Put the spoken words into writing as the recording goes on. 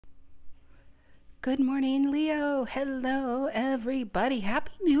Good morning, Leo. Hello, everybody.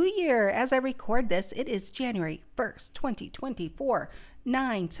 Happy New Year. As I record this, it is January 1st, 2024,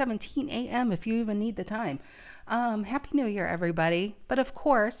 9:17 a.m. if you even need the time. Happy New Year, everybody. But of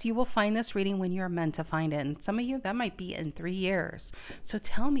course, you will find this reading when you're meant to find it. And some of you, that might be in 3 years. So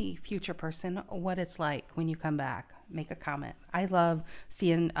tell me, future person, what it's like when you come back. Make a comment. I love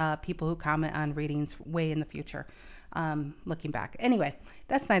seeing people who comment on readings way in the future. Looking back. Anyway,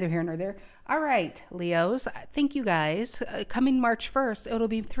 that's neither here nor there. All right, Leos, thank you guys. Coming March 1st, it'll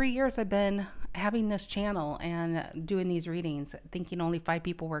be 3 years I've been having this channel and doing these readings, thinking only 5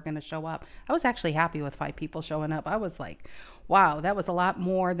 people were going to show up. I was actually happy with 5 people showing up. I was like, wow, that was a lot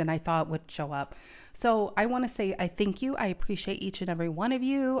more than I thought would show up. So I want to say I thank you. I appreciate each and every one of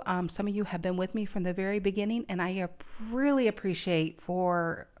you. Some of you have been with me from the very beginning, and I really appreciate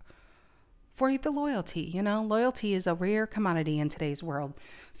for the loyalty. You know, loyalty is a rare commodity in today's world.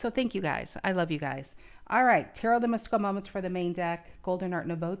 So thank you guys. I love you guys. All right. Tarot the Mystical Moments for the main deck, Golden Art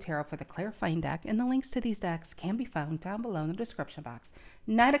Nouveau Tarot for the clarifying deck, and the links to these decks can be found down below in the description box.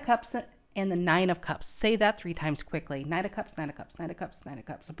 Knight of Cups and the Nine of Cups. Say that 3 times quickly. Knight of Cups, Nine of Cups, Knight of Cups, Nine of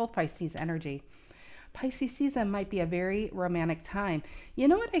Cups. So both Pisces energy. Pisces season might be a very romantic time. You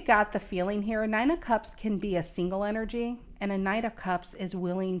know what I got the feeling here? Nine of Cups can be a single energy, and a Knight of Cups is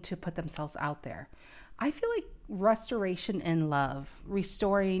willing to put themselves out there. I feel like restoration in love,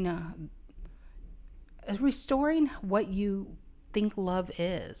 restoring what you think love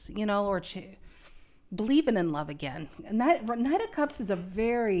is, you know, or believing in love again. And Knight of Cups is a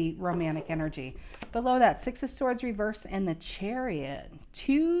very romantic energy. Below that, Six of Swords reverse and the Chariot.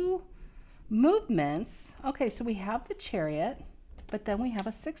 2 movements. Okay, so we have the Chariot, but then we have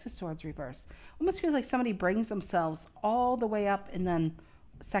a Six of Swords reverse. Almost feels like somebody brings themselves all the way up and then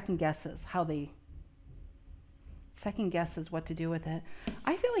second guesses what to do with it.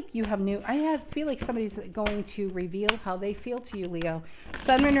 I feel like you have feel like somebody's going to reveal how they feel to you, Leo.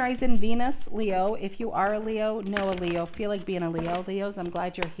 Sun, Moon, Rising, Venus, Leo. If you are a Leo, know a Leo. Feel like being a Leo. Leos, I'm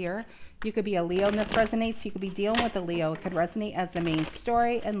glad you're here. You could be a Leo and this resonates. You could be dealing with a Leo. It could resonate as the main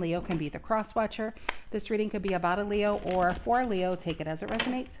story, and Leo can be the cross watcher. This reading could be about a Leo or for a Leo. Take it as it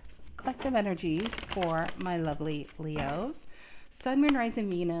resonates. Collective energies for my lovely Leos. Sun, Moon, Rising,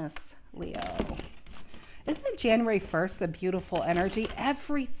 Venus, Leo. Isn't it January 1st, the beautiful energy?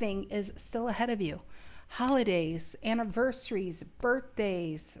 Everything is still ahead of you. Holidays, anniversaries,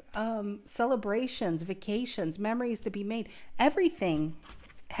 birthdays, celebrations, vacations, memories to be made. Everything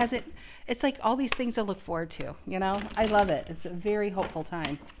has it. It's like all these things to look forward to, you know? I love it. It's a very hopeful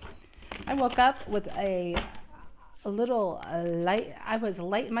time. I woke up with a little light. I was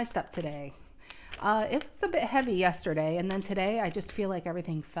light in my step today. It was a bit heavy yesterday, and then today I just feel like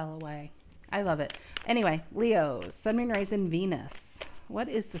everything fell away. I love it. Anyway, Leos, Sun, Moon, Rising, Venus. What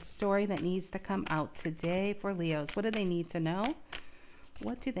is the story that needs to come out today for Leos? What do they need to know?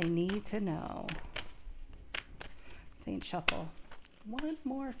 What do they need to know? Saint Shuffle. One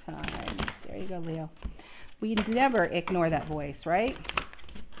more time. There you go, Leo. We never ignore that voice, right?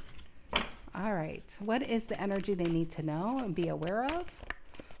 All right. What is the energy they need to know and be aware of?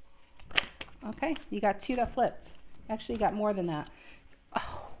 Okay. You got 2 that flipped. Actually, you got more than that.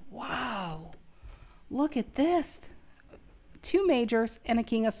 Oh, wow. Look at this. 2 majors and a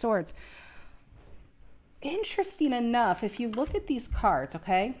King of Swords. Interesting enough, if you look at these cards,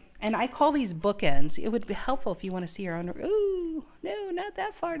 okay, and I call these bookends. It would be helpful if you want to see your own. Ooh, no, not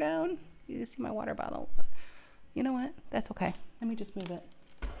that far down. You see my water bottle. You know what? That's okay. Let me just move it.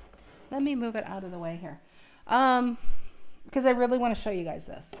 Let me move it out of the way here. Because I really want to show you guys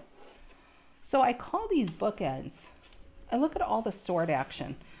this. So I call these bookends. And look at all the sword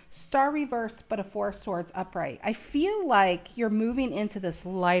action. Star reverse, but a 4 of Swords upright. I feel like you're moving into this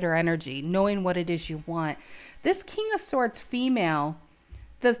lighter energy, knowing what it is you want. This King of Swords female,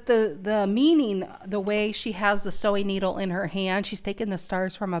 the meaning, the way she has the sewing needle in her hand, she's taking the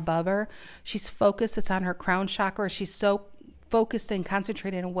stars from above her. She's focused. It's on her crown chakra. She's so focused and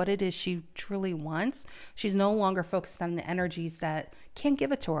concentrated on what it is she truly wants. She's no longer focused on the energies that can't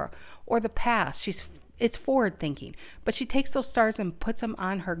give it to her or the past. It's forward thinking, but she takes those stars and puts them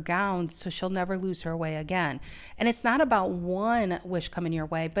on her gown so she'll never lose her way again. And it's not about one wish coming your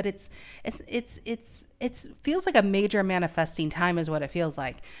way, but it feels like a major manifesting time is what it feels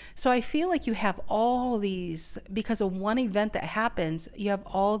like. So I feel like you have all these, because of one event that happens, you have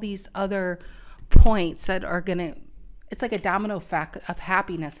all these other points that are it's like a domino effect of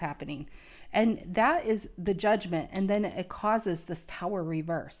happiness happening. And that is the Judgment. And then it causes this Tower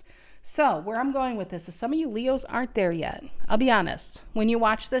reverse. So where I'm going with this is some of you Leos aren't there yet. I'll be honest. When you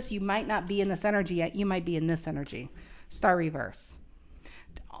watch this, you might not be in this energy yet. You might be in this energy. Star reverse.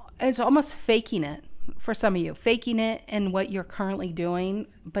 it's almost faking it for some of you, faking it in what you're currently doing,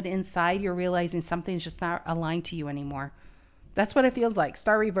 but inside you're realizing something's just not aligned to you anymore. That's what it feels like.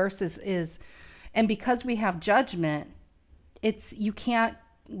 Star reverse is, and because we have judgment, you can't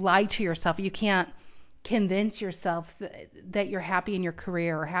lie to yourself. You can't convince yourself that you're happy in your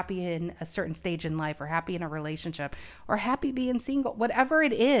career, or happy in a certain stage in life, or happy in a relationship, or happy being single, whatever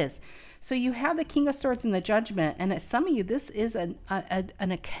it is. So you have the King of Swords and the Judgment, and at some of you, this is a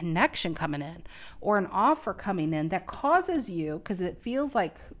connection coming in, or an offer coming in that causes you, because it feels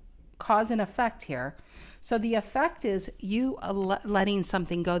like cause and effect here. So the effect is you letting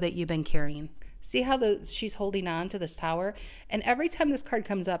something go that you've been carrying. See how she's holding on to this Tower? And every time this card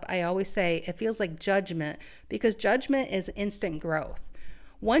comes up, I always say it feels like Judgment, because Judgment is instant growth.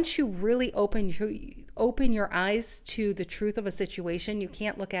 Once you really open your eyes to the truth of a situation, you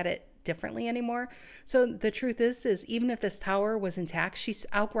can't look at it differently anymore. So the truth is even if this Tower was intact, she's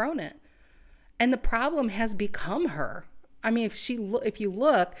outgrown it. And the problem has become her. I mean, if you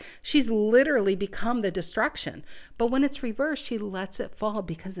look, she's literally become the destruction. But when it's reversed, she lets it fall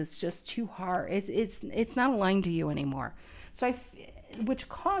because it's just too hard. It's not aligned to you anymore. So which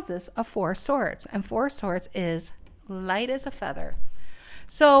causes a Four of Swords, and Four of Swords is light as a feather.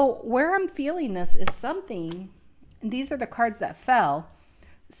 So where I'm feeling this is something, and these are the cards that fell.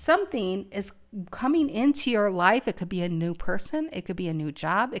 Something is coming into your life. It could be a new person. It could be a new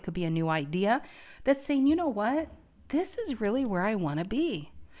job. It could be a new idea that's saying, you know what? This is really where I want to be.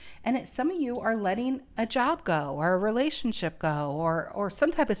 And some of you are letting a job go, or a relationship go, or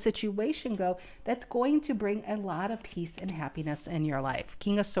some type of situation go that's going to bring a lot of peace and happiness in your life.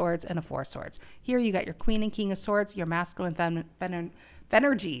 King of Swords and a Four of Swords. Here you got your Queen and King of Swords, your masculine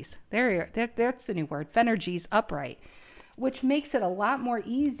energies. That's the new word, energies upright, which makes it a lot more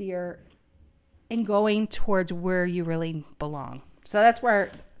easier in going towards where you really belong. So that's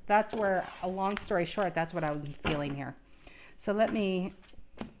where, a long story short, that's what I was feeling here. So let me,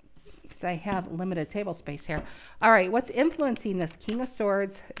 because I have limited table space here. All right, what's influencing this King of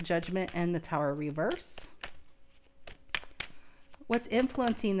Swords, Judgment, and the Tower reverse? What's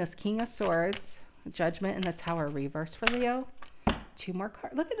influencing this King of Swords, Judgment, and the Tower reverse for Leo? Two more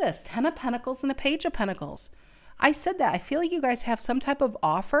cards. Look at this, 10 of Pentacles and the Page of Pentacles. I said that. I feel like you guys have some type of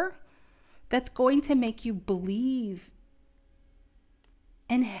offer that's going to make you believe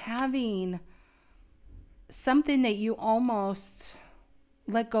and having something that you almost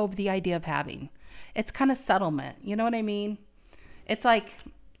let go of the idea of having. It's kind of settlement. You know what I mean? It's like,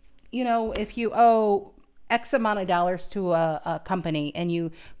 you know, if you owe X amount of dollars to a company,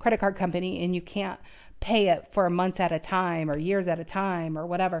 and credit card company, and you can't pay it for months at a time or years at a time or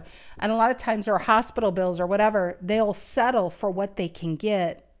whatever. And a lot of times, or hospital bills or whatever, they'll settle for what they can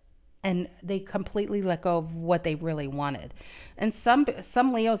get, and they completely let go of what they really wanted. And some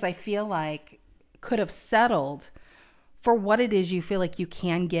Leos, I feel like, could have settled for what it is you feel like you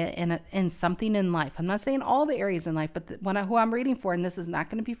can get in something in life. I'm not saying all the areas in life, but who I'm reading for, and this is not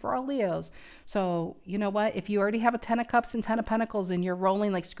going to be for all Leos. So you know what? If you already have a 10 of Cups and 10 of Pentacles, and you're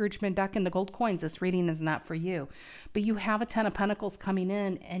rolling like Scrooge McDuck in the gold coins, this reading is not for you. But you have a 10 of Pentacles coming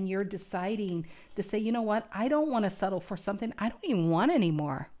in, and you're deciding to say, you know what? I don't want to settle for something I don't even want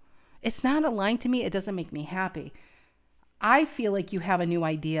anymore. It's not aligned to me. It doesn't make me happy. I feel like you have a new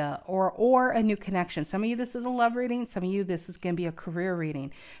idea or a new connection. Some of you, this is a love reading. Some of you, this is going to be a career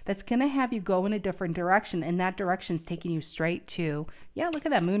reading that's going to have you go in a different direction. And that direction is taking you straight to, yeah, look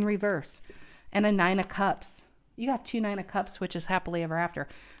at that, Moon reverse and a 9 of Cups. You got 2 9 of Cups, which is happily ever after.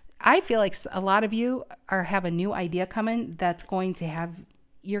 I feel like a lot of you have a new idea coming that's going to have,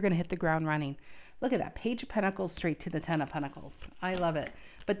 you're going to hit the ground running. Look at that, Page of Pentacles straight to the 10 of Pentacles. I love it.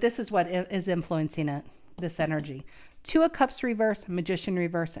 But this is what is influencing it, this energy. 2 of Cups reverse, Magician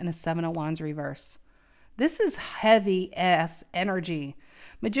reverse, and a 7 of Wands reverse. This is heavy ass energy.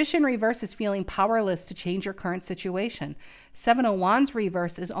 Magician reverse is feeling powerless to change your current situation. 7 of Wands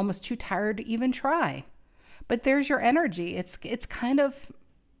reverse is almost too tired to even try. But there's your energy. It's kind of,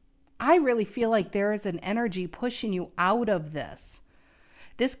 I really feel like there is an energy pushing you out of this.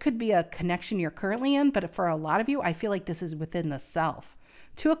 This could be a connection you're currently in, but for a lot of you, I feel like this is within the self.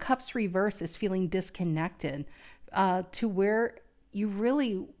 2 of Cups reverse is feeling disconnected to where you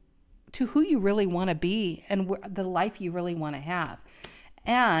really, to who you really want to be and the life you really want to have.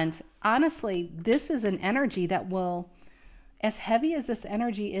 And honestly, this is an energy that will, as heavy as this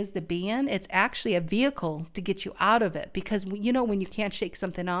energy is to be in, it's actually a vehicle to get you out of it. Because, you know, when you can't shake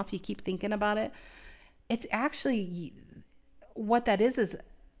something off, you keep thinking about it. It's actually, what that is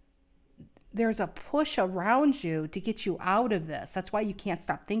there's a push around you to get you out of this. That's why you can't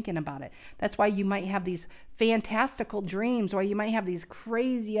stop thinking about it. That's why you might have these fantastical dreams, or you might have these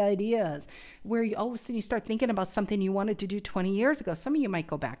crazy ideas where all of a sudden you start thinking about something you wanted to do 20 years ago. Some of you might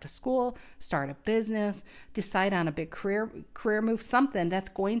go back to school, start a business, decide on a big career move, something that's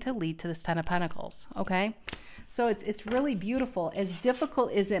going to lead to this Ten of Pentacles. Okay. So it's really beautiful. As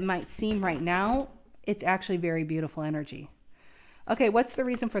difficult as it might seem right now, it's actually very beautiful energy. Okay. What's the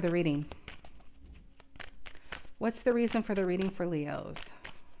reason for the reading? What's the reason for the reading for Leos?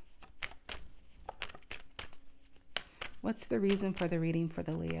 What's the reason for the reading for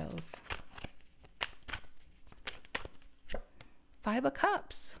the Leos? Five of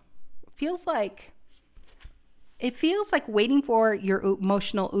Cups. It feels like waiting for your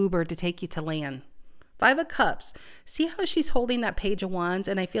emotional Uber to take you to land. Five of Cups. See how she's holding that Page of Wands?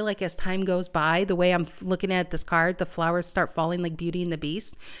 And I feel like as time goes by, the way I'm looking at this card, the flowers start falling like Beauty and the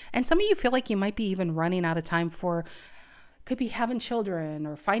Beast. And some of you feel like you might be even running out of time for, could be having children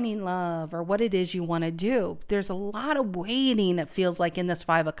or finding love or what it is you want to do. There's a lot of waiting, it feels like, in this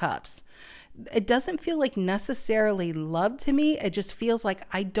Five of Cups. It doesn't feel like necessarily love to me. It just feels like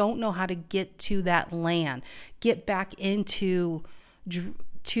I don't know how to get to that land, get back into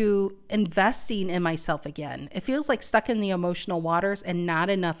to investing in myself again. It feels like stuck in the emotional waters and not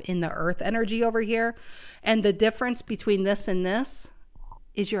enough in the earth energy over here. And the difference between this and this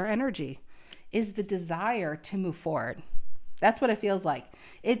is your energy, is the desire to move forward. That's what it feels like.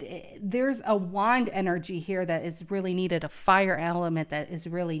 There's a wand energy here that is really needed, a fire element that is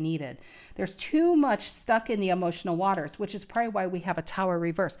really needed. There's too much stuck in the emotional waters, which is probably why we have a Tower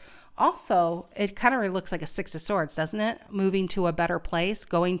reverse. Also, it kind of looks like a Six of Swords, doesn't it? Moving to a better place,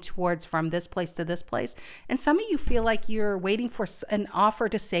 going towards from this place to this place. And some of you feel like you're waiting for an offer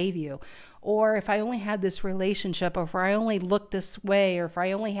to save you. Or if I only had this relationship, or if I only looked this way, or if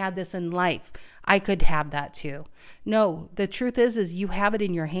I only had this in life, I could have that too. No, the truth is you have it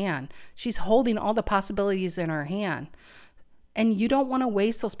in your hand. She's holding all the possibilities in her hand. And you don't want to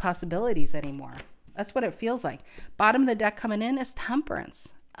waste those possibilities anymore. That's what it feels like. Bottom of the deck coming in is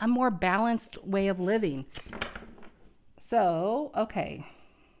Temperance, a more balanced way of living. So, okay.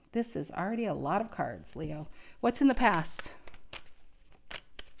 This is already a lot of cards, Leo. What's in the past?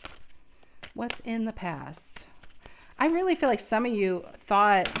 What's in the past? I really feel like some of you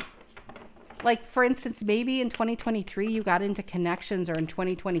thought, like, for instance, maybe in 2023 you got into connections, or in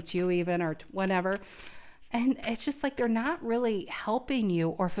 2022 even, or whatever. And it's just like they're not really helping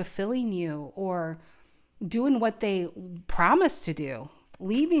you or fulfilling you or doing what they promised to do,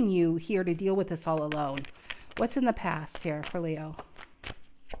 leaving you here to deal with this all alone. What's in the past here for Leo?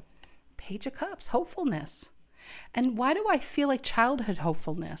 Page of Cups, hopefulness. And why do I feel like childhood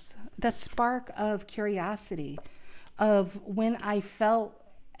hopefulness? The spark of curiosity, of when I felt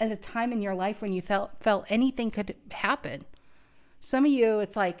at a time in your life when you felt anything could happen. Some of you,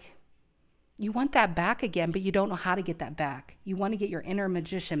 it's like you want that back again, but you don't know how to get that back. You want to get your inner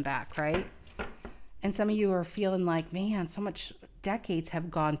magician back, right? And some of you are feeling like, man, so much decades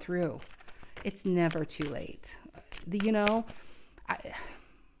have gone through. It's never too late. You know,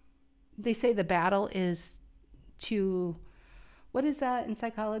 they say the battle is what is that in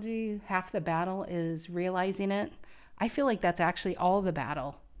psychology? Half the battle is realizing it. I feel like that's actually all the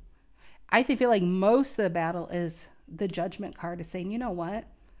battle. I feel like most of the battle is the Judgment card, is saying, you know what?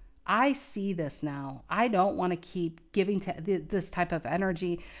 I see this now. I don't want to keep giving to this type of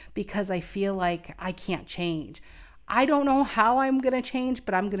energy because I feel like I can't change. I don't know how I'm going to change,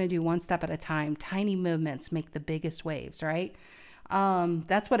 but I'm going to do one step at a time. Tiny movements make the biggest waves, right?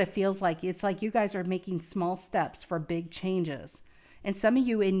 That's what it feels like. It's like you guys are making small steps for big changes. And some of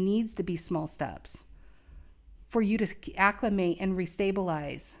you, it needs to be small steps for you to acclimate and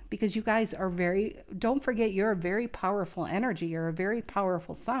restabilize, because you guys are don't forget, you're a very powerful energy. You're a very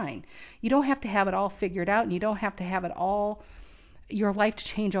powerful sign. You don't have to have it all figured out, and you don't have to have it all, your life to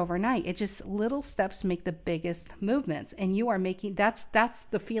change overnight. It just, little steps make the biggest movements. And you are making, that's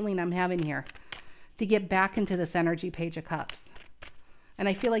the feeling I'm having here, to get back into this energy, Page of Cups. And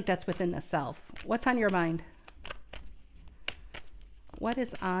I feel like that's within the self. What's on your mind? What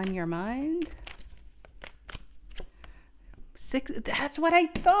is on your mind? Six. That's what I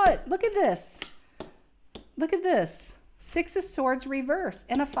thought. Look at this. Look at this. Six of Swords reverse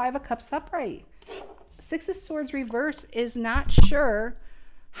and a Five of Cups upright. Six of Swords reverse is not sure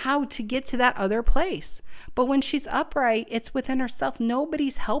how to get to that other place. But when she's upright, it's within herself.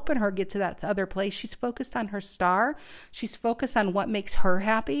 Nobody's helping her get to that other place. She's focused on her star. She's focused on what makes her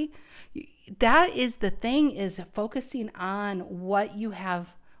happy. That is the thing, is focusing on what you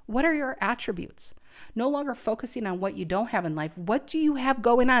have. What are your attributes? No longer focusing on what you don't have in life. What do you have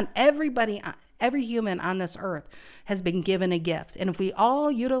going on? Everybody, every human on this earth has been given a gift. And if we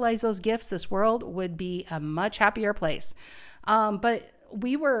all utilize those gifts, this world would be a much happier place. But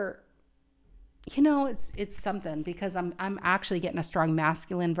we were, you know, it's something, because I'm actually getting a strong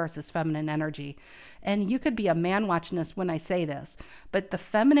masculine versus feminine energy. And you could be a man watching this when I say this, but the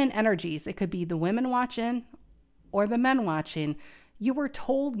feminine energies, it could be the women watching or the men watching. You were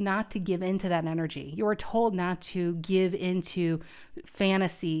told not to give into that energy. You were told not to give into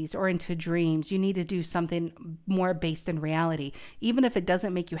fantasies or into dreams. You need to do something more based in reality. Even if it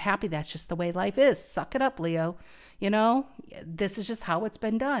doesn't make you happy, that's just the way life is. Suck it up, Leo. You know, this is just how it's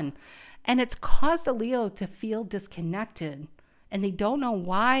been done. And it's caused a Leo to feel disconnected, and they don't know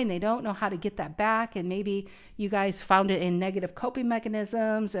why, and they don't know how to get that back. And maybe you guys found it in negative coping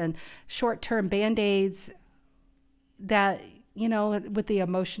mechanisms and short-term band-aids that, you know, with the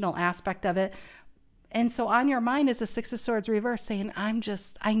emotional aspect of it. And so on your mind is the Six of Swords reverse, saying,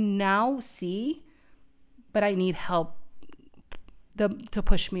 I now see, but I need help to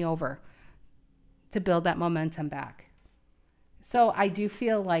push me over, to build that momentum back. So I do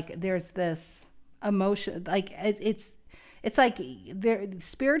feel like there's this emotion, like it's like there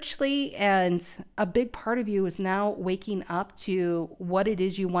spiritually, and a big part of you is now waking up to what it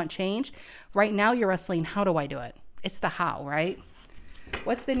is you want change. Right now you're wrestling, how do I do it? It's the how, right?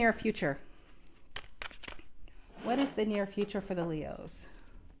 What's the near future? What is the near future for the Leos?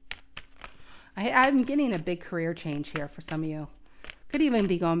 I'm getting a big career change here for some of you. Could even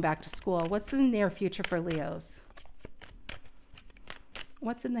be going back to school. What's the near future for Leos?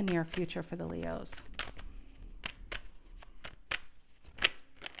 What's in the near future for the Leos?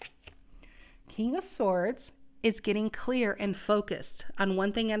 King of Swords is getting clear and focused on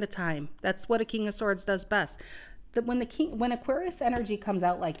one thing at a time. That's what a King of Swords does best. When Aquarius energy comes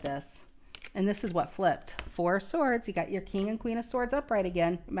out like this, and this is what flipped. Four of Swords, you got your King and Queen of Swords upright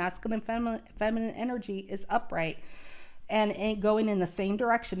again. Masculine and feminine energy is upright and going in the same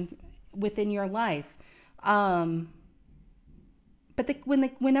direction within your life. But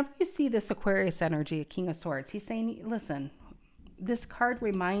whenever you see this Aquarius energy, a King of Swords, he's saying, listen, this card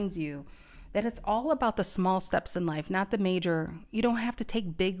reminds you that it's all about the small steps in life, not the major. You don't have to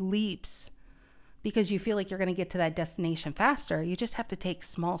take big leaps because you feel like you're going to get to that destination faster. You just have to take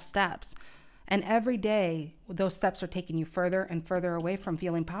small steps. And every day, those steps are taking you further and further away from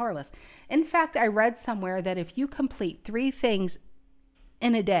feeling powerless. In fact, I read somewhere that if you complete 3 things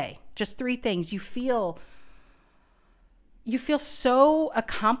in a day, just 3 things, you feel so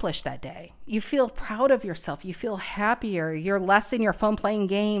accomplished that day. You feel proud of yourself. You feel happier. You're less in your phone playing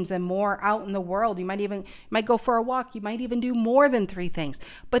games and more out in the world. You might go for a walk. You might even do more than 3 things.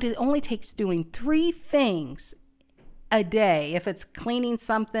 But it only takes doing 3 things a day. If it's cleaning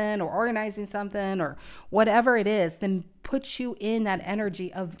something or organizing something or whatever it is, then puts you in that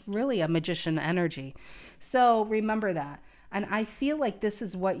energy of really a magician energy. So remember that. And I feel like this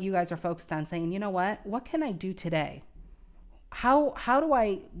is what you guys are focused on, saying, you know what can I do today? How do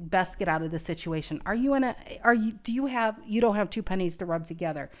I best get out of this situation? You don't have 2 pennies to rub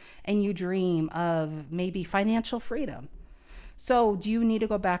together, and you dream of maybe financial freedom. So do you need to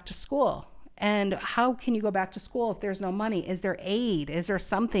go back to school? And how can you go back to school if there's no money? Is there aid? Is there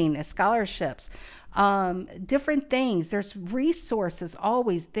something, scholarships, different things? There's resources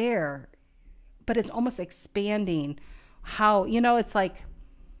always there, but it's almost expanding how, it's like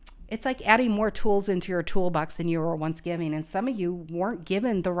adding more tools into your toolbox than you were once giving. And some of you weren't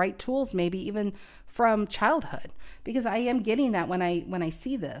given the right tools, maybe even from childhood, because I am getting that when I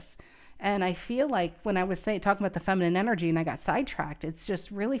see this. And I feel like when I was talking about the feminine energy and I got sidetracked, it's just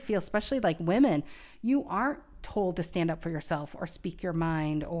really feel, especially like women, you aren't told to stand up for yourself or speak your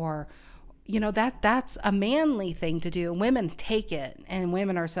mind, or, that's a manly thing to do. Women take it, and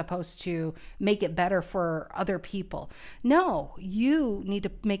women are supposed to make it better for other people. No, you need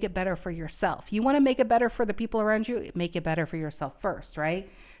to make it better for yourself. You want to make it better for the people around you, make it better for yourself first, right?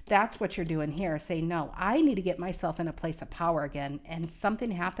 That's what you're doing here. Say, no, I need to get myself in a place of power again. And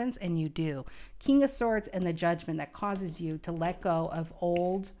something happens, and you do. King of Swords and the Judgment that causes you to let go of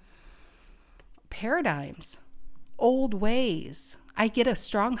old paradigms, old ways. I get a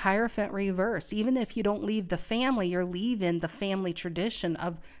strong Hierophant reverse. Even if you don't leave the family, you're leaving the family tradition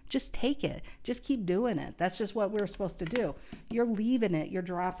of just take it. Just keep doing it. That's just what we're supposed to do. You're leaving it. You're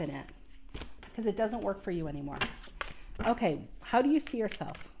dropping it because it doesn't work for you anymore. Okay, how do you see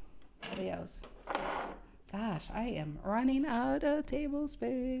yourself, Leos? Gosh, I am running out of table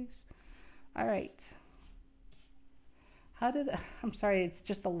space. All right. I'm sorry, it's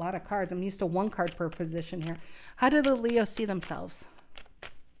just a lot of cards. I'm used to 1 card per position here. How do the Leos see themselves?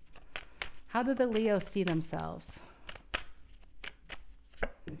 How do the Leos see themselves?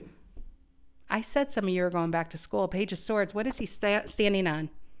 I said some of you are going back to school. Page of Swords. What is he standing on?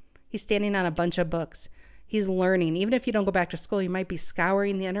 He's standing on a bunch of books. He's learning. Even if you don't go back to school, you might be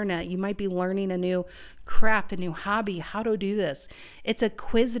scouring the internet. You might be learning a new craft, a new hobby, how to do this. It's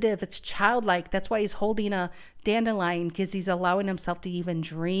acquisitive. It's childlike. That's why he's holding a dandelion, because he's allowing himself to even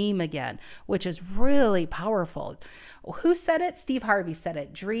dream again, which is really powerful. Who said it? Steve Harvey said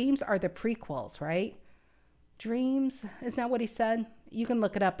it. Dreams are the prequels, right? Dreams, isn't that what he said? You can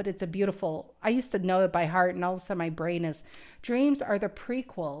look it up, but it's a beautiful, I used to know it by heart, and all of a sudden my brain is, dreams are the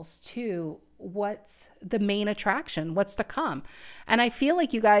prequels to what's the main attraction, what's to come. And I feel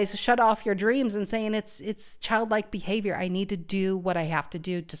like you guys shut off your dreams and saying it's childlike behavior. I need to do what I have to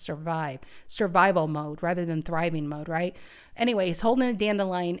do to survive. Survival mode rather than thriving mode, right? Anyway, he's holding a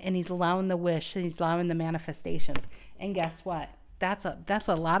dandelion and he's allowing the wish and he's allowing the manifestations. And guess what? That's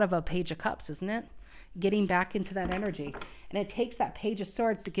a lot of a Page of Cups, isn't it? Getting back into that energy. And it takes that Page of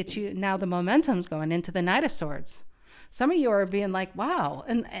Swords to get you, now the momentum's going into the Knight of Swords. Some of you are being like, wow.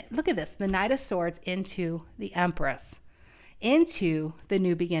 And look at this, the Knight of Swords into the Empress, into the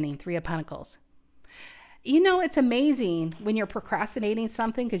new beginning, Three of Pentacles. You know, it's amazing when you're procrastinating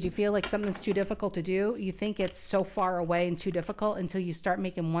something because you feel like something's too difficult to do. You think it's so far away and too difficult until you start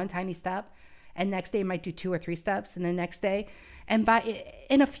making one tiny step. And next day you might do 2 or 3 steps, and the next day. And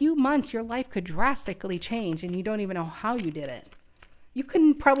in a few months, your life could drastically change and you don't even know how you did it. You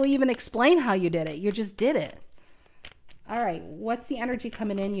couldn't probably even explain how you did it. You just did it. All right, what's the energy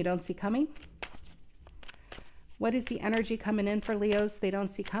coming in you don't see coming? What is the energy coming in for Leos they don't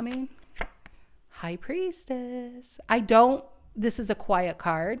see coming? High Priestess. This is a quiet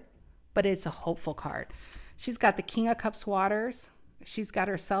card, but it's a hopeful card. She's got the King of Cups waters. She's got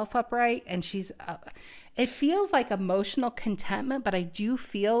herself upright, and it feels like emotional contentment, but I do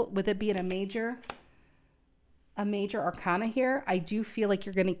feel, with it being a major arcana here, I do feel like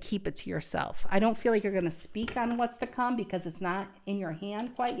you're going to keep it to yourself. I don't feel like you're going to speak on what's to come because it's not in your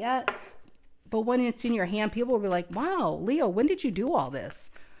hand quite yet. But when it's in your hand, people will be like, wow, Leo, when did you do all this?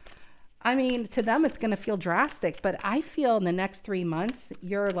 I mean, to them, it's going to feel drastic, but I feel in the next 3 months,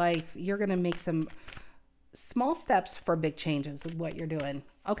 your life, you're going to make some small steps for big changes of what you're doing.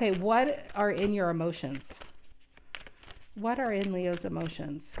 Okay, what are in your emotions? What are in Leo's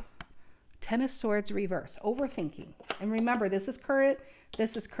emotions? Ten of Swords reverse, overthinking. And remember, this is current,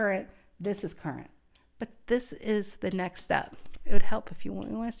 this is current, this is current. But this is the next step. It would help if you want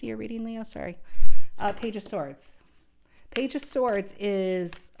to see a reading, Leo. Sorry. Page of Swords. Page of Swords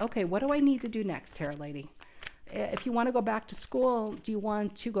is, okay, what do I need to do next, Tarot Lady? If you want to go back to school, do you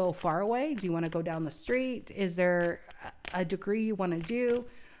want to go far away? Do you want to go down the street? Is there a degree you want to do?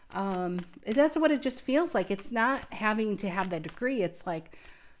 That's what it just feels like. It's not having to have that degree. It's like,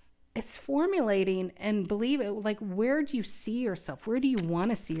 it's formulating and believe it. Like, where do you see yourself? Where do you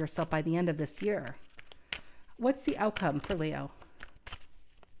want to see yourself by the end of this year? What's the outcome for Leo?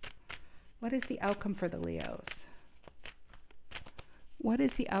 What is the outcome for the Leos? What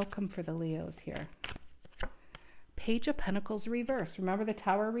is the outcome for the Leos here? Page of Pentacles reverse. Remember the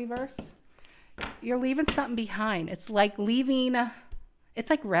Tower reverse? You're leaving something behind. It's like leaving, it's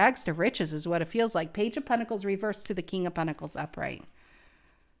like rags to riches is what it feels like. Page of Pentacles reverse to the King of Pentacles upright.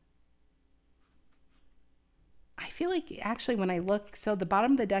 I feel like actually when I look, so the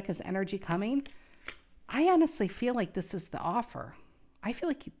bottom of the deck is energy coming. I honestly feel like this is the offer. I feel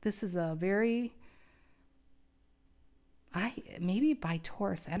like this is a very, maybe by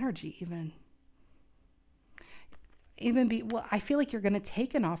Taurus energy well, I feel like you're going to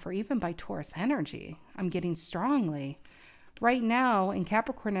take an offer even by Taurus energy. I'm getting strongly. Right now in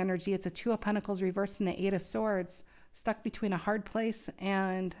Capricorn energy, it's a Two of Pentacles reversed in the Eight of Swords, stuck between a hard place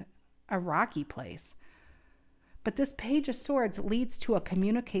and a rocky place. But this Page of Swords leads to a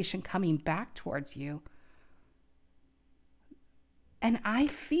communication coming back towards you. And I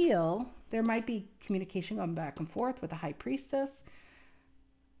feel there might be communication going back and forth with the High Priestess.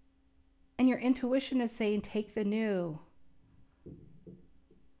 And your intuition is saying, take the new.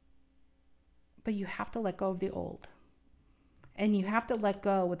 But you have to let go of the old. And you have to let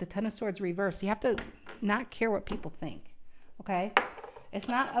go with the Ten of Swords reverse. You have to not care what people think. Okay? It's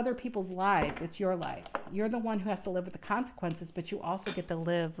not other people's lives. It's your life. You're the one who has to live with the consequences, but you also get to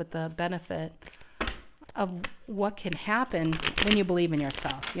live with the benefit of what can happen when you believe in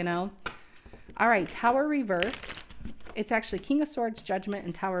yourself, you know? All right, Tower reverse. It's actually King of Swords, Judgment,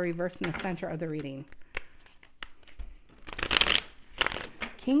 and Tower reverse in the center of the reading.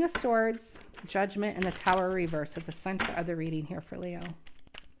 King of Swords, Judgment, and the Tower reverse at the center of the reading here for Leo.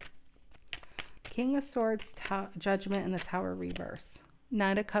 King of Swords, Judgment, and the Tower reverse.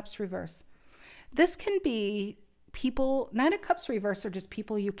 Nine of Cups reverse. This can be people, Nine of Cups reverse are just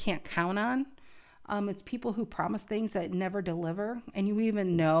people you can't count on. It's people who promise things that never deliver, and you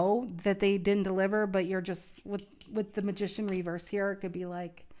even know that they didn't deliver, but you're just, with the Magician reverse here, it could be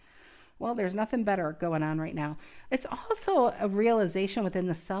like, well, there's nothing better going on right now. It's also a realization within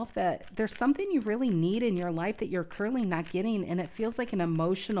the self that there's something you really need in your life that you're currently not getting, and it feels like an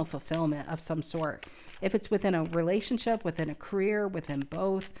emotional fulfillment of some sort. If it's within a relationship, within a career, within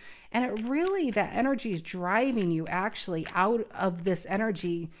both. And it really, that energy is driving you actually out of this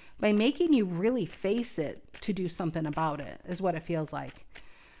energy by making you really face it to do something about it, is what it feels like.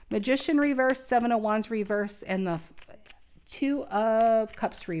 Magician reverse, Seven of Wands reverse, and the Two of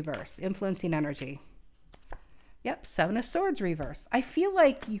Cups reverse, influencing energy. Yep, Seven of Swords reverse. I feel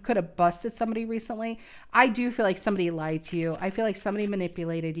like you could have busted somebody recently. I do feel like somebody lied to you. I feel like somebody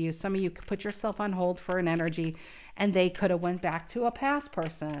manipulated you. Some of you could put yourself on hold for an energy, and they could have went back to a past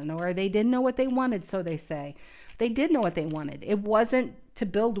person, or they didn't know what they wanted, so they say. They did know what they wanted. It wasn't to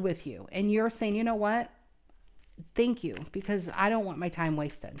build with you. And you're saying, you know what? Thank you, because I don't want my time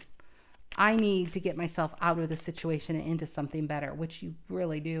wasted. I need to get myself out of this situation and into something better, which you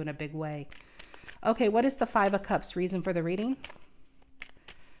really do in a big way. Okay, what is the Five of Cups? Reason for the reading?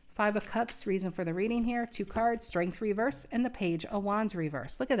 Five of Cups, reason for the reading here. Two cards, Strength reverse, and the Page of Wands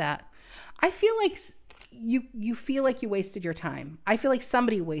reverse. Look at that. I feel like you feel like you wasted your time. I feel like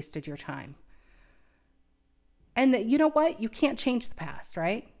somebody wasted your time. And you know what? You can't change the past,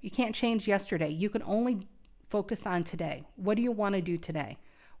 right? You can't change yesterday. You can only focus on today. What do you want to do today?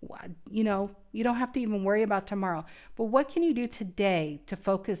 You know, you don't have to even worry about tomorrow, but what can you do today to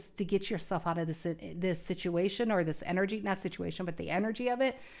focus, to get yourself out of this situation, or this energy, not situation, but the energy of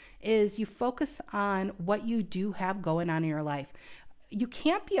it is you focus on what you do have going on in your life. You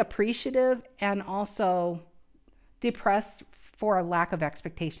can't be appreciative and also depressed for a lack of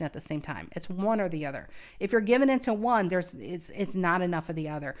expectation at the same time. It's one or the other. If you're giving into one, it's not enough of the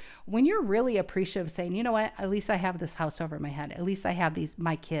other. When you're really appreciative, saying, you know what, at least I have this house over my head. At least I have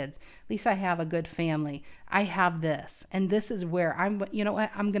my kids. At least I have a good family. I have this. And this is where you know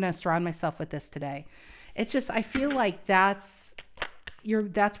what, I'm going to surround myself with this today. It's just, I feel like that's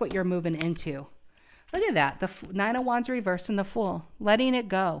what you're moving into. Look at that. The Nine of Wands reverse and the Fool, letting it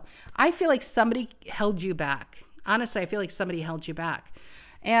go. I feel like somebody held you back. Honestly, I feel like somebody held you back.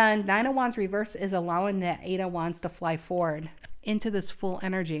 And Nine of Wands reverse is allowing that Eight of Wands to fly forward into this full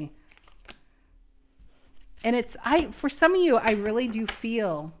energy. And for some of you, I really do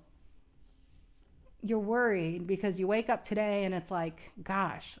feel you're worried because you wake up today and it's like,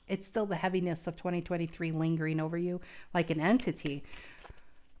 gosh, it's still the heaviness of 2023 lingering over you like an entity.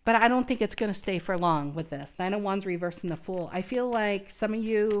 But I don't think it's going to stay for long with this. Nine of Wands reverse and the Fool. I feel like some of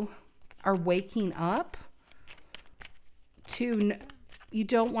you are waking up to, you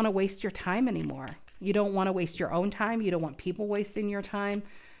don't want to waste your time anymore. You don't want to waste your own time. You don't want people wasting your time.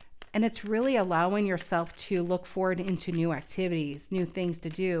 And it's really allowing yourself to look forward into new activities, new things to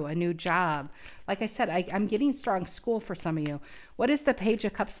do, a new job. Like I said, I'm getting strong school for some of you. What is the Page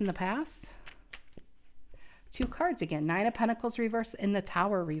of Cups in the past? Two cards again, Nine of Pentacles reverse and the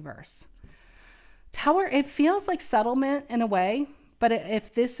Tower reverse. Tower, it feels like settlement in a way. But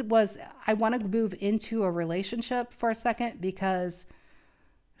if this was, I want to move into a relationship for a second, because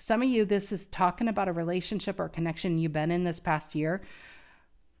some of you, this is talking about a relationship or connection you've been in this past year.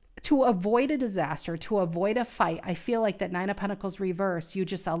 To avoid a disaster, to avoid a fight, I feel like that Nine of Pentacles reverse, you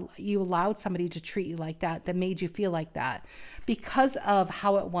allowed somebody to treat you like that made you feel like that because of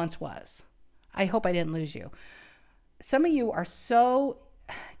how it once was. I hope I didn't lose you. Some of you are so...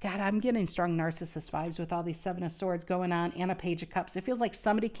 God, I'm getting strong narcissist vibes with all these Seven of Swords going on and a Page of Cups. It feels like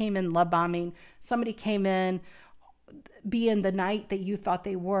somebody came in love bombing. Somebody came in being the knight that you thought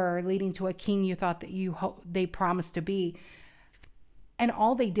they were, leading to a king you thought that they promised to be. And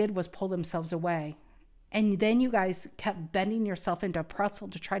all they did was pull themselves away. And then you guys kept bending yourself into a pretzel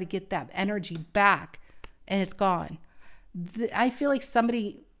to try to get that energy back. And it's gone. I feel like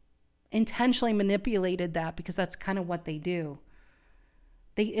somebody intentionally manipulated that because that's kind of what they do.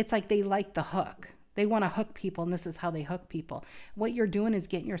 It's like they like the hook. They want to hook people, and this is how they hook people. What you're doing is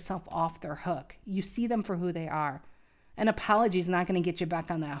getting yourself off their hook. You see them for who they are. An apology is not going to get you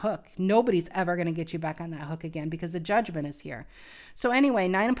back on that hook. Nobody's ever going to get you back on that hook again because the judgment is here. So anyway,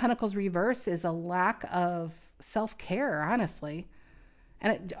 Nine of Pentacles reverse is a lack of self-care, honestly.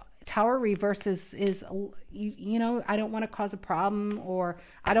 And Tower reverse is you know, I don't want to cause a problem, or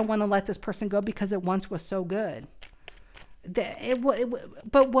I don't want to let this person go because it once was so good.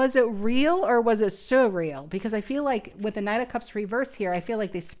 But was it real or was it surreal? Because I feel like with the Knight of Cups reverse here, I feel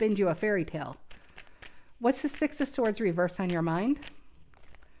like they spin you a fairy tale. What's the Six of Swords reverse on your mind?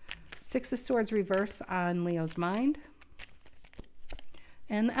 Six of Swords reverse on Leo's mind.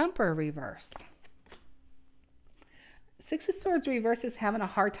 And the Emperor reverse. Six of Swords reverse is having a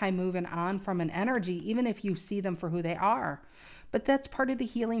hard time moving on from an energy, even if you see them for who they are. But that's part of the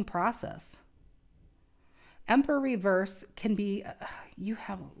healing process. Emperor reverse can be, you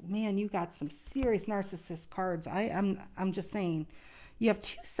got some serious narcissist cards. I'm just saying. You have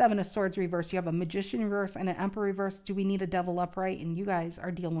two Seven of Swords reverse. You have a Magician reverse and an Emperor reverse. Do we need a Devil upright? And you guys are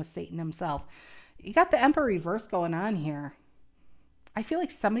dealing with Satan himself. You got the Emperor reverse going on here. I feel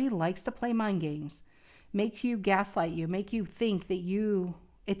like somebody likes to play mind games. Make you gaslight you. Make you think that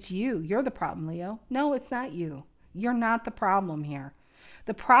it's you. You're the problem, Leo. No, it's not you. You're not the problem here.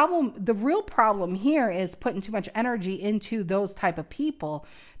 The real problem here is putting too much energy into those type of people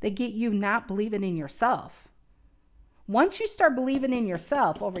that get you not believing in yourself. Once you start believing in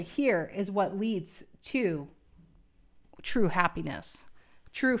yourself, over here is what leads to true happiness,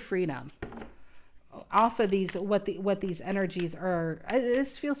 true freedom. Off of these, what these energies are,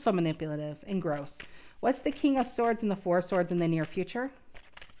 this feels so manipulative and gross. What's the King of Swords and the Four of Swords in the near future?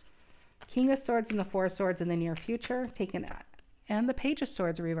 King of Swords and the Four of Swords in the near future, and the Page of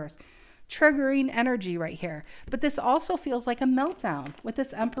Swords reverse. Triggering energy right here. But this also feels like a meltdown with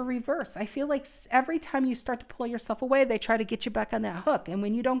this Emperor reverse. I feel like every time you start to pull yourself away, they try to get you back on that hook. And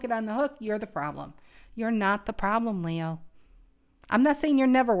when you don't get on the hook, you're the problem. You're not the problem, Leo. I'm not saying you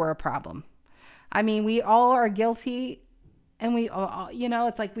never were a problem. I mean, we all are guilty, and we all,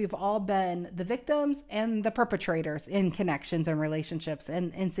 it's like we've all been the victims and the perpetrators in connections and relationships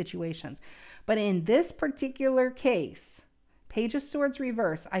and in situations. But in this particular case, Page of Swords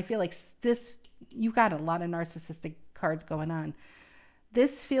reverse, I feel like you got a lot of narcissistic cards going on.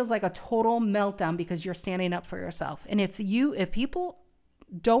 This feels like a total meltdown because you're standing up for yourself. And if people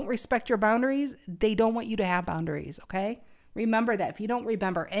don't respect your boundaries, they don't want you to have boundaries, okay? Remember that. If you don't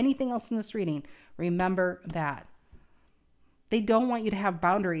remember anything else in this reading, remember that. They don't want you to have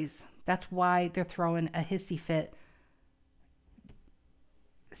boundaries. That's why they're throwing a hissy fit,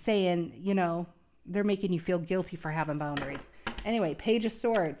 saying, they're making you feel guilty for having boundaries. Anyway, Page of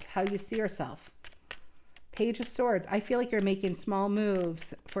Swords, how you see yourself. Page of Swords, I feel like you're making small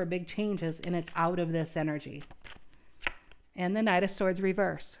moves for big changes, and it's out of this energy. And the Knight of Swords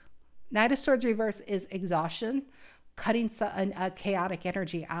reverse. Knight of Swords reverse is exhaustion, cutting a chaotic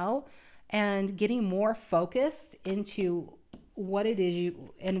energy out, and getting more focused into what it is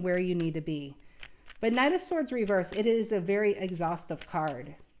and where you need to be. But Knight of Swords reverse, it is a very exhaustive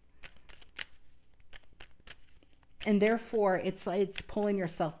card. And therefore, it's pulling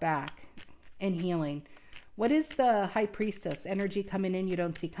yourself back and healing. What is the High Priestess? Energy coming in you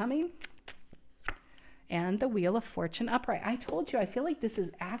don't see coming. And the Wheel of Fortune upright. I told you, I feel like this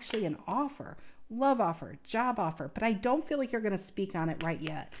is actually an offer. Love offer, job offer. But I don't feel like you're going to speak on it right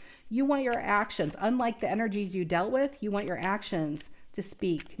yet. You want your actions. Unlike the energies you dealt with, you want your actions to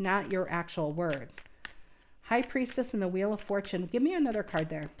speak, not your actual words. High Priestess and the Wheel of Fortune. Give me another card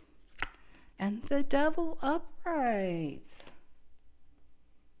there. And the Devil upright.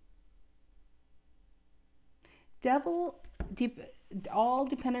 Devil, all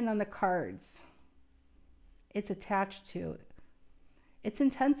dependent on the cards it's attached to. It's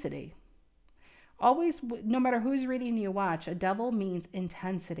intensity. Always, no matter whose reading you watch, a devil means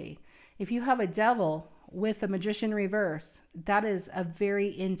intensity. If you have a devil with a Magician reverse, that is a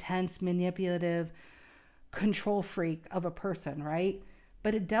very intense, manipulative, control freak of a person, right?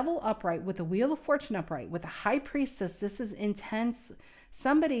 But a Devil upright with a Wheel of Fortune upright, with a High Priestess, this is intense.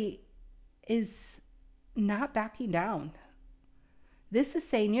 Somebody is not backing down. This is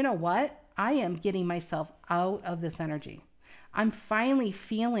saying, you know what? I am getting myself out of this energy. I'm finally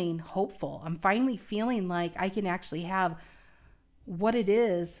feeling hopeful. I'm finally feeling like I can actually have what it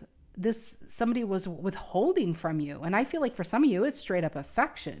is somebody was withholding from you. And I feel like for some of you, it's straight up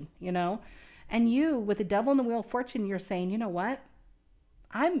affection, And you, with the Devil and the Wheel of Fortune, you're saying, you know what?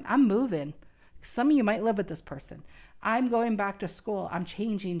 I'm moving. Some of you might live with this person. I'm going back to school. I'm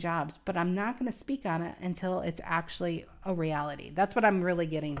changing jobs, but I'm not going to speak on it until it's actually a reality. That's what I'm really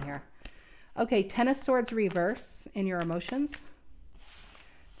getting here. Okay, Ten of Swords reverse in your emotions.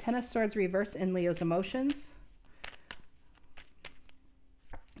 Ten of Swords reverse in Leo's emotions.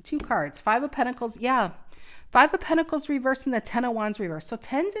 Two cards. Five of Pentacles. Yeah. Five of Pentacles reverse and the Ten of Wands reverse. So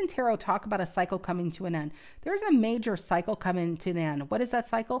tens in tarot talk about a cycle coming to an end. There's a major cycle coming to an end. What is that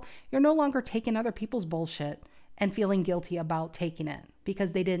cycle? You're no longer taking other people's bullshit and feeling guilty about taking it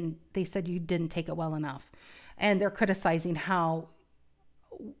because they said you didn't take it well enough. And they're criticizing how,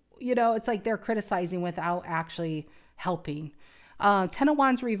 it's like they're criticizing without actually helping. Ten of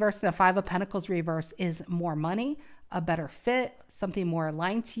Wands reverse and the Five of Pentacles reverse is more money, a better fit, something more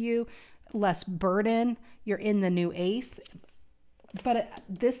aligned to you, less burden. You're in the new ace. But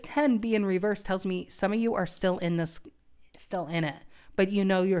this 10 being reversed tells me some of you are still in it, but you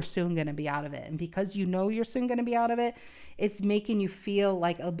know you're soon going to be out of it. And because you know you're soon going to be out of it, it's making you feel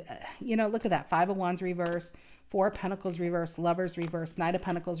like, look at that. 5 of Wands reverse, 4 of Pentacles reverse, Lovers reverse, Knight of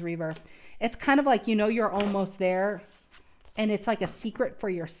Pentacles reverse. It's kind of like, you're almost there, and it's like a secret for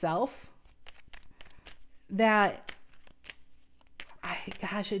yourself that,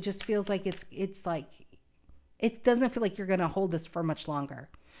 gosh, it just feels like it's like, it doesn't feel like you're going to hold this for much longer.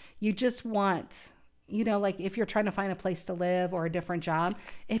 You just want, like if you're trying to find a place to live or a different job,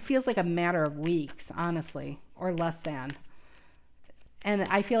 it feels like a matter of weeks, honestly, or less than. And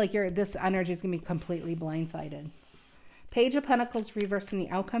I feel like this energy is going to be completely blindsided. Page of Pentacles reversing the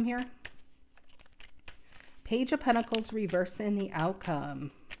outcome here. Page of Pentacles reversing the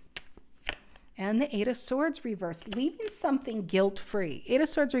outcome. And the 8 of Swords reverse, leaving something guilt-free. 8 of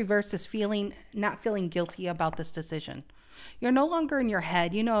Swords reverse is not feeling guilty about this decision. You're no longer in your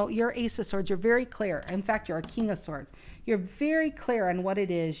head. You're Ace of Swords. You're very clear. In fact, you're a King of Swords. You're very clear on what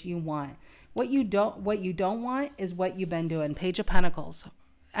it is you want. What you don't want is what you've been doing. Page of Pentacles.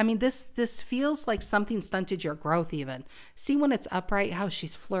 I mean, this feels like something stunted your growth even. See when it's upright, how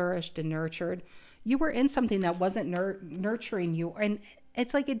she's flourished and nurtured. You were in something that wasn't nurturing you, and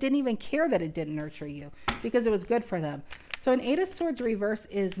it's like it didn't even care that it didn't nurture you because it was good for them. So an 8 of Swords reverse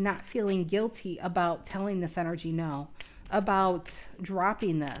is not feeling guilty about telling this energy no, about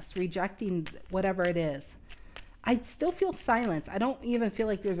dropping this, rejecting whatever it is. I still feel silence. I don't even feel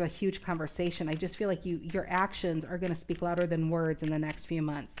like there's a huge conversation. I just feel like your actions are going to speak louder than words in the next few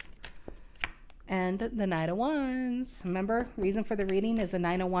months. And the Knight of Wands. Remember, reason for the reading is the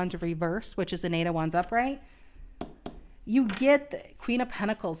 9 of Wands reverse, which is an 8 of Wands upright. You get the Queen of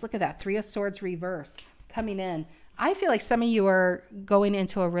Pentacles. Look at that. 3 of Swords reverse coming in. I feel like some of you are going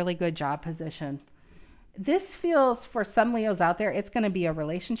into a really good job position. This feels, for some Leos out there, it's going to be a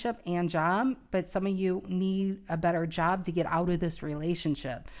relationship and job, but some of you need a better job to get out of this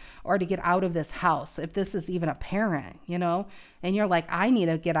relationship or to get out of this house. If this is even a parent, and you're like, I need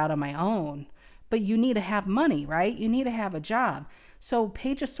to get out on my own, but you need to have money, right? You need to have a job. So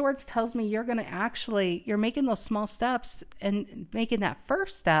Page of Swords tells me you're making those small steps and making that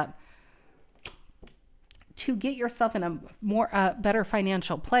first step to get yourself in a better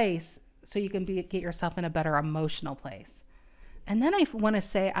financial place, so you can get yourself in a better emotional place. And then I want to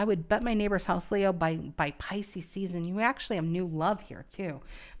say, I would bet my neighbor's house, Leo, by Pisces season, you actually have new love here too.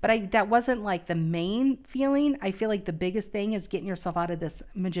 But that wasn't like the main feeling. I feel like the biggest thing is getting yourself out of this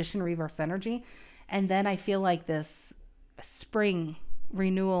Magician reverse energy. And then I feel like this spring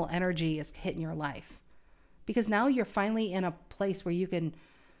renewal energy is hitting your life, because now you're finally in a place where you can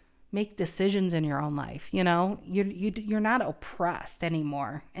make decisions in your own life. You're not oppressed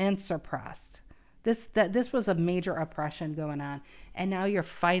anymore and suppressed. This was a major oppression going on, and now you're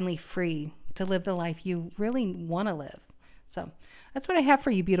finally free to live the life you really want to live. So that's what I have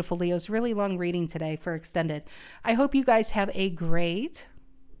for you, beautiful Leos. Really long reading today for extended. I hope you guys have a great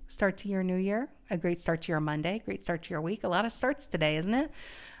start to your new year, a great start to your Monday, great start to your week. A lot of starts today, isn't it?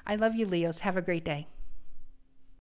 I love you, Leos. Have a great day.